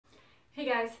Hey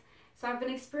guys, so I've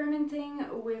been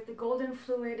experimenting with the golden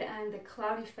fluid and the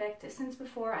cloud effect since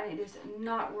before, and it is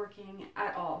not working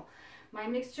at all. My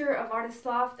mixture of Artist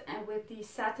Loft and with the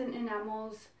satin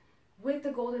enamels with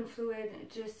the golden fluid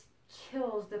just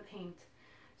kills the paint.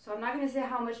 So I'm not going to say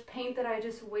how much paint that I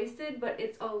just wasted, but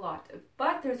it's a lot.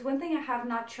 But there's one thing I have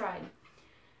not tried,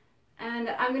 and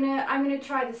I'm gonna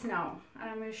try this now, and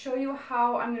I'm gonna show you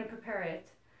how I'm gonna prepare it.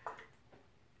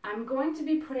 I'm going to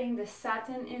be putting the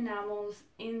satin enamels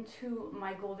into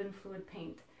my golden fluid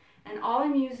paint, and all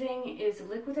I'm using is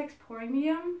Liquitex pouring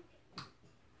medium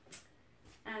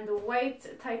and the white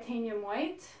titanium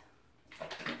white.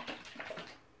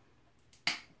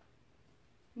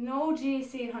 No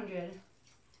GAC 800.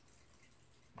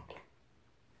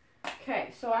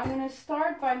 Okay, so I'm going to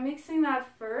start by mixing that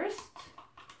first.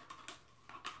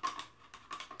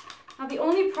 Now the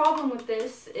only problem with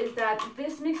this is that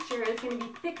this mixture is going to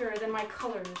be thicker than my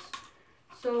colors.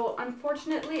 So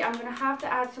unfortunately I'm going to have to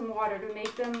add some water to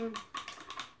make them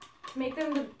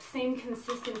the same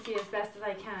consistency as best as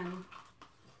I can.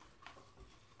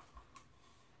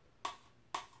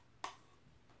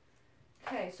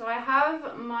 Okay, so I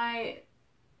have my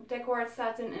DecoArt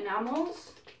Satin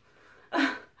Enamels.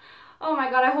 Oh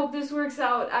my god, I hope this works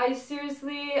out. I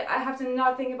have to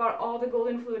not think about all the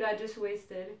golden fluid I just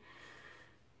wasted.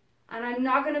 And I'm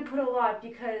not going to put a lot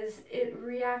because it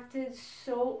reacted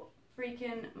so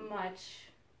freaking much.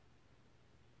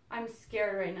 I'm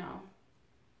scared right now.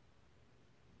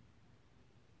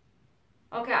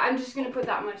 Okay, I'm just going to put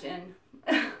that much in.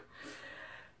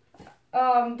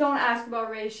 Don't ask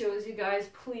about ratios, you guys.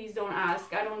 Please don't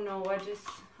ask. I don't know. I just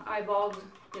eyeballed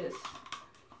this.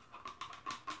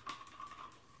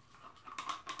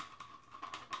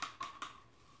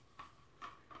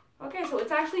 Okay, so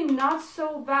it's actually not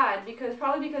so bad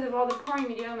probably because of all the pouring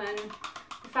medium and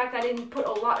the fact that I didn't put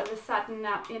a lot of the satin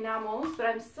enamels, but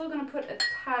I'm still going to put a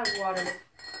tad of water.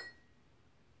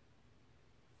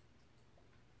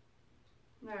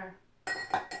 There.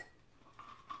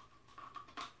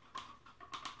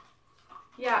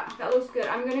 Yeah, that looks good.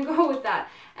 I'm going to go with that.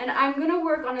 And I'm going to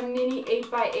work on a mini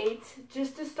 8x8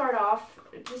 just to start off,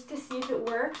 just to see if it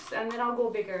works, and then I'll go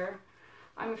bigger.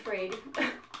 I'm afraid.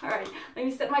 Alright, let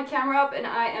me set my camera up and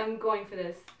I am going for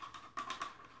this.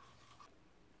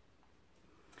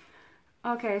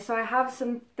 Okay, so I have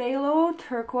some phthalo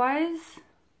turquoise.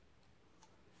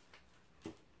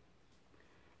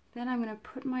 Then I'm going to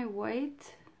put my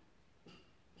white.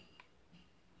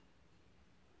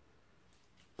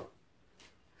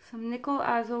 Some nickel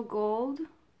azo gold.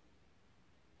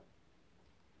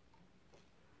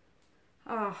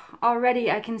 Oh, already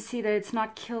I can see that it's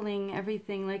not killing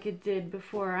everything like it did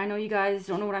before. I know you guys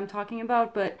don't know what I'm talking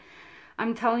about, but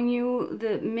I'm telling you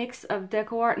the mix of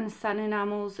DecoArt and satin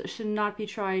enamels should not be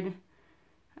tried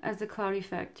as a cloud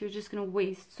effect. You're just going to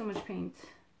waste so much paint.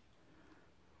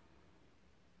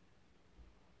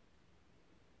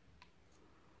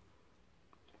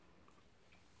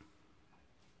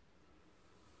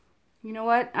 You know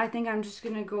what? I think I'm just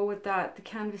going to go with that. The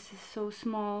canvas is so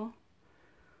small.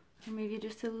 Or maybe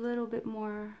just a little bit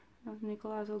more of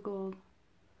nickel azo gold.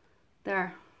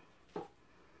 There.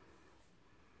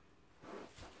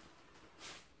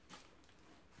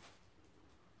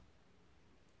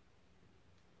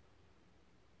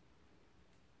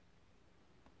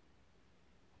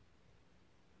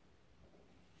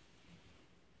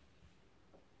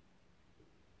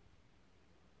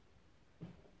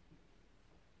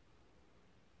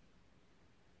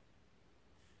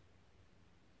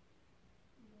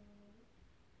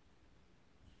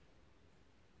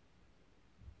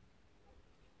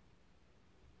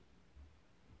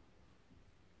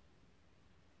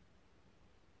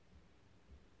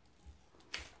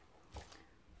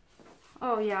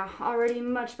 Oh yeah, already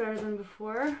much better than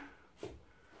before.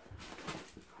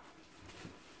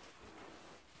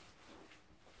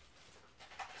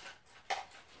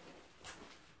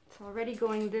 It's already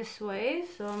going this way,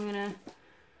 so I'm gonna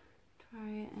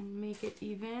try and make it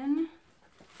even.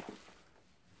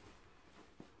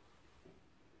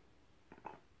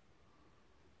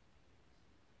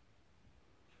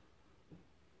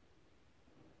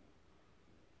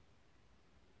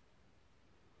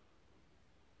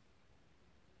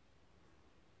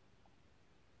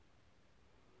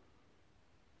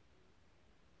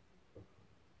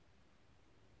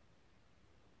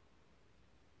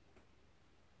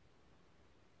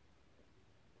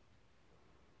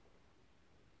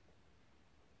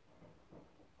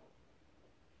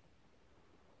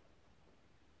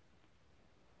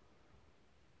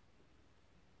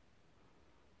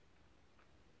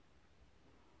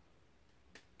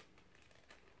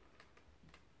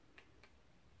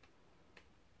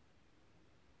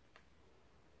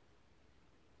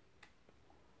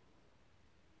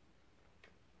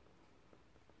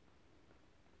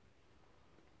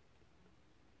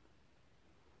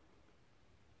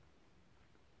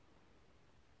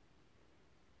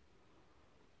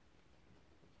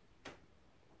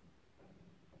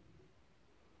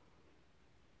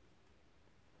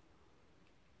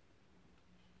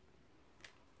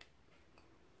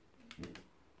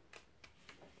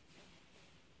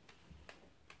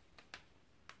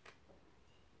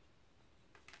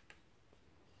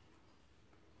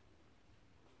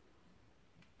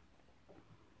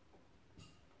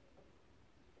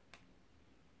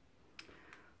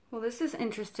 Well, this is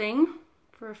interesting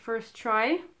for a first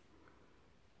try.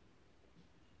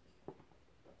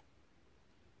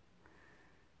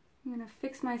 I'm gonna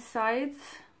fix my sides.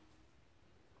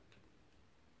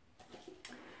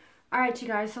 Alright you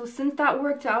guys, so since that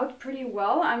worked out pretty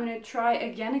well, I'm gonna try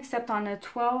again, except on a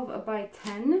 12 by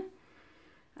 10.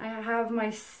 I have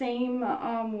my same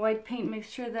white paint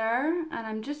mixture there, and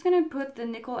I'm just gonna put the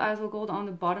nickel azo gold on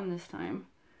the bottom this time,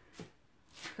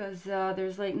 because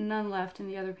there's like none left in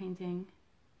the other painting.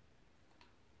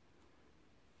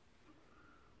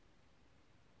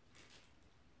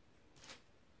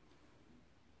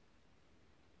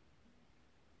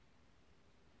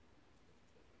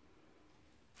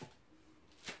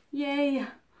 Yay!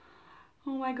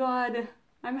 Oh my god.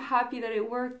 I'm happy that it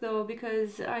worked though,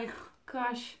 because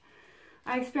gosh,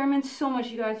 I experiment so much,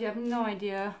 you guys, you have no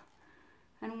idea.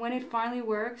 And when it finally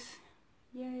works,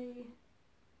 yay.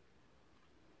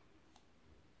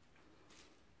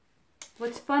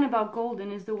 What's fun about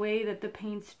golden is the way that the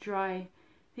paints dry.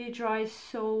 They dry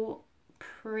so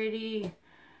pretty.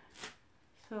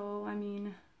 So, I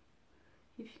mean,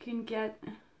 if you can get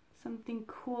something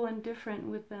cool and different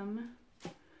with them,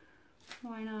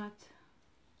 why not?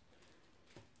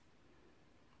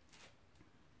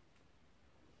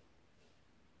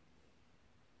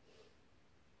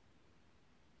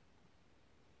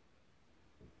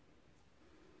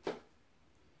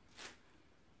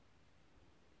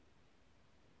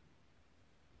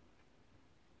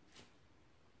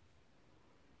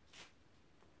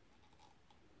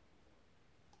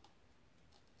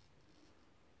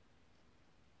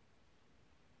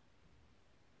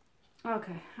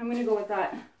 Okay, I'm gonna go with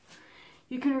that.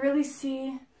 You can really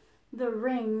see the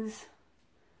rings,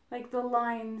 like the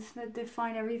lines that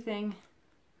define everything.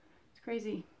 It's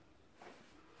crazy.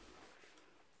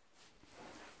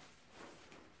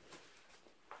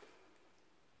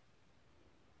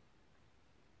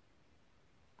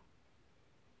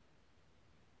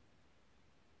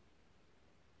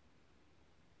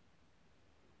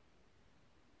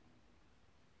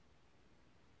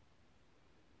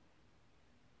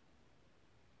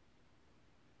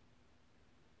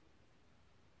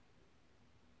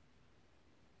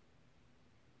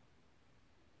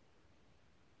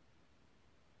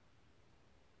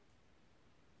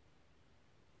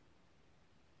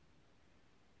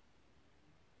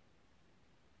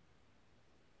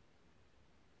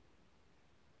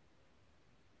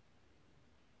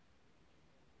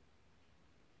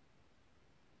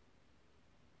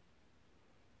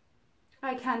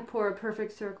 I can't pour a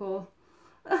perfect circle.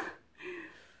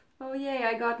 Oh yay,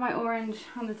 I got my orange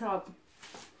on the top.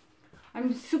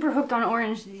 I'm super hooked on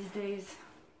orange these days.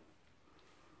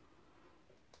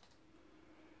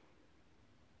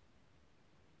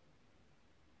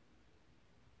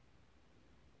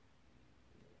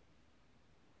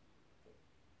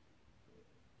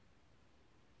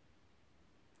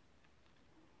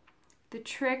 The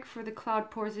trick for the cloud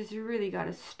pours is you really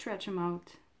gotta stretch them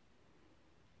out.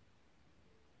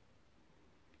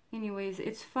 Anyways,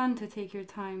 it's fun to take your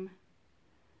time.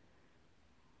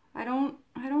 I don't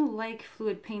like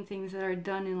fluid paintings that are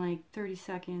done in like 30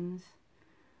 seconds.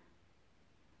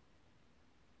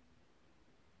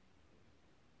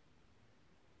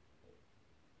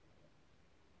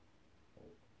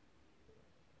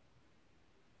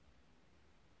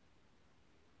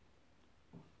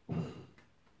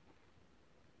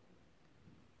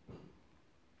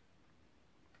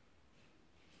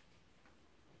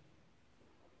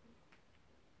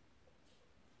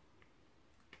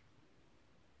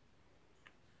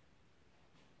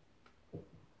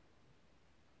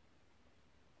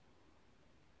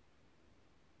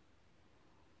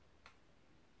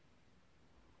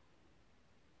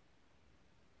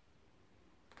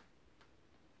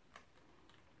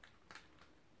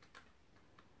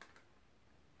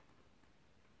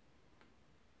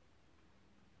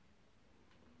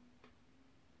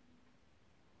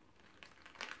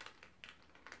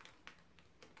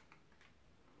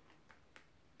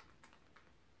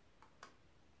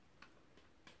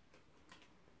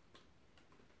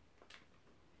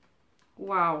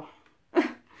 Wow.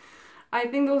 I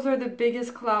think those are the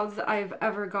biggest clouds I've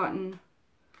ever gotten.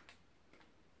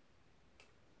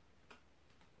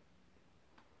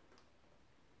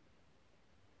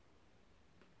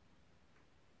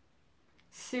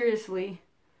 Seriously.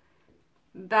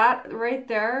 That right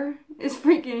there is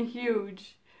freaking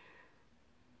huge.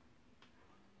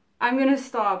 I'm gonna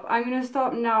stop. I'm gonna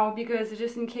stop now because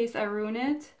just in case I ruin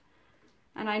it.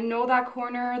 And I know that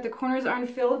corner, the corners aren't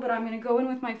filled, but I'm gonna go in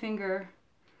with my finger.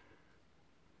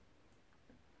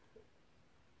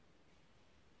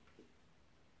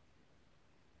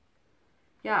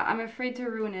 Yeah, I'm afraid to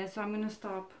ruin it, so I'm gonna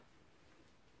stop.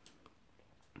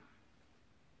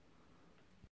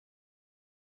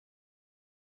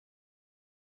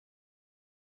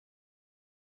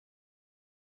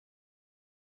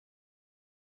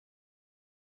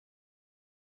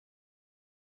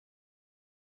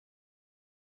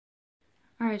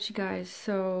 Alright, you guys,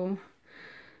 so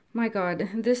my god,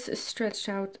 this stretched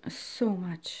out so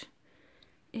much.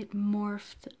 It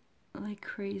morphed like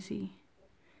crazy.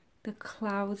 The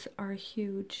clouds are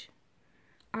huge.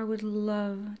 I would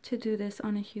love to do this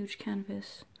on a huge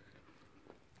canvas.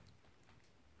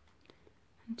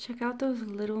 And check out those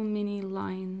little mini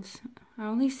lines. I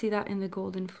only see that in the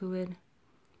golden fluid.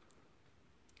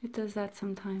 It does that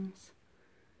sometimes.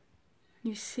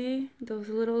 You see those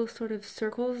little sort of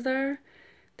circles there?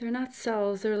 They're not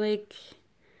cells, they're like,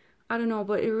 I don't know,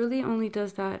 but it really only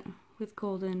does that with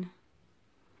golden.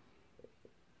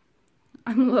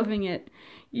 I'm loving it,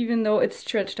 even though it's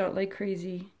stretched out like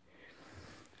crazy.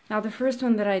 Now the first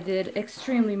one that I did,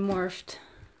 extremely morphed.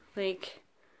 Like,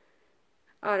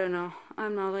 I don't know,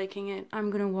 I'm not liking it.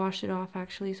 I'm gonna wash it off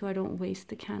actually so I don't waste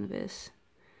the canvas.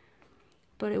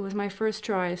 But it was my first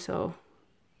try, so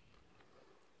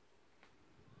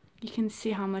you can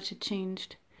see how much it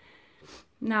changed.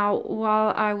 Now,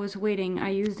 while I was waiting, I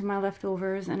used my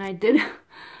leftovers and I did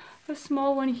a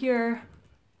small one here,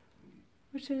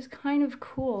 which is kind of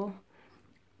cool.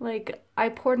 Like, I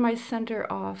poured my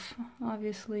center off,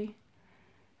 obviously,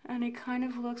 and it kind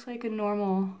of looks like a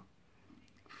normal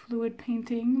fluid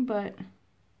painting, but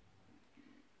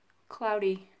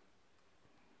cloudy.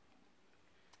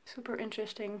 Super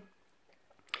interesting.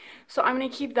 So I'm gonna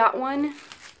keep that one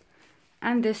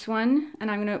and this one,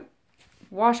 and I'm gonna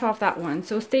wash off that one.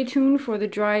 So stay tuned for the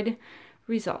dried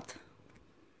result.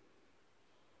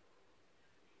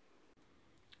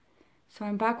 So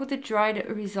I'm back with the dried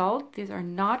result. These are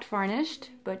not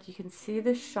varnished, but you can see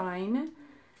the shine.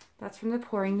 That's from the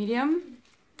pouring medium.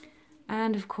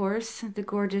 And of course, the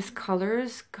gorgeous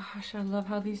colors. Gosh, I love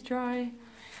how these dry.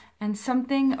 And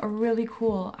something really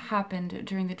cool happened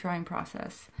during the drying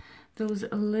process. Those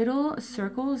little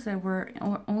circles that were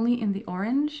only in the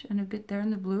orange and a bit there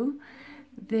in the blue,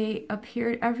 they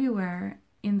appeared everywhere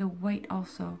in the white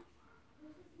also.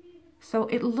 So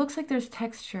it looks like there's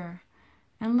texture.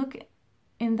 And look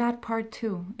in that part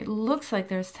too. It looks like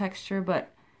there's texture,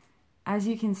 but as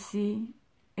you can see,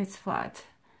 it's flat.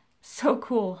 So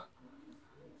cool.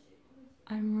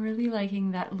 I'm really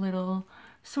liking that little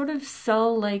sort of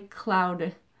cell-like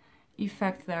cloud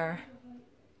effect there.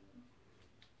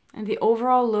 And the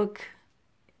overall look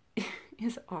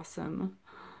is awesome.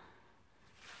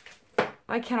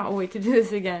 I cannot wait to do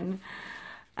this again.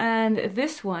 And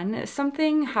this one,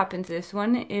 something happened to this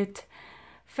one. It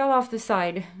fell off the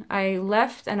side. I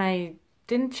left and I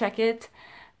didn't check it.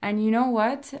 And you know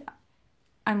what?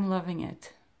 I'm loving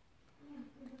it.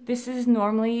 This is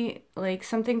normally like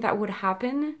something that would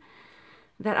happen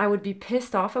that I would be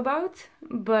pissed off about,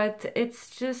 but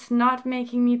it's just not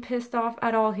making me pissed off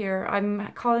at all here.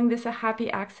 I'm calling this a happy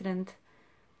accident.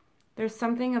 There's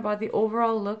something about the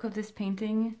overall look of this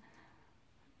painting.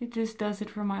 It just does it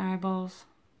for my eyeballs.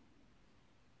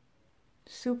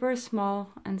 Super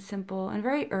small and simple and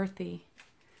very earthy.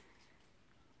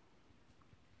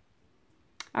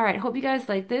 All right, hope you guys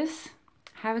like this.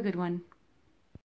 Have a good one.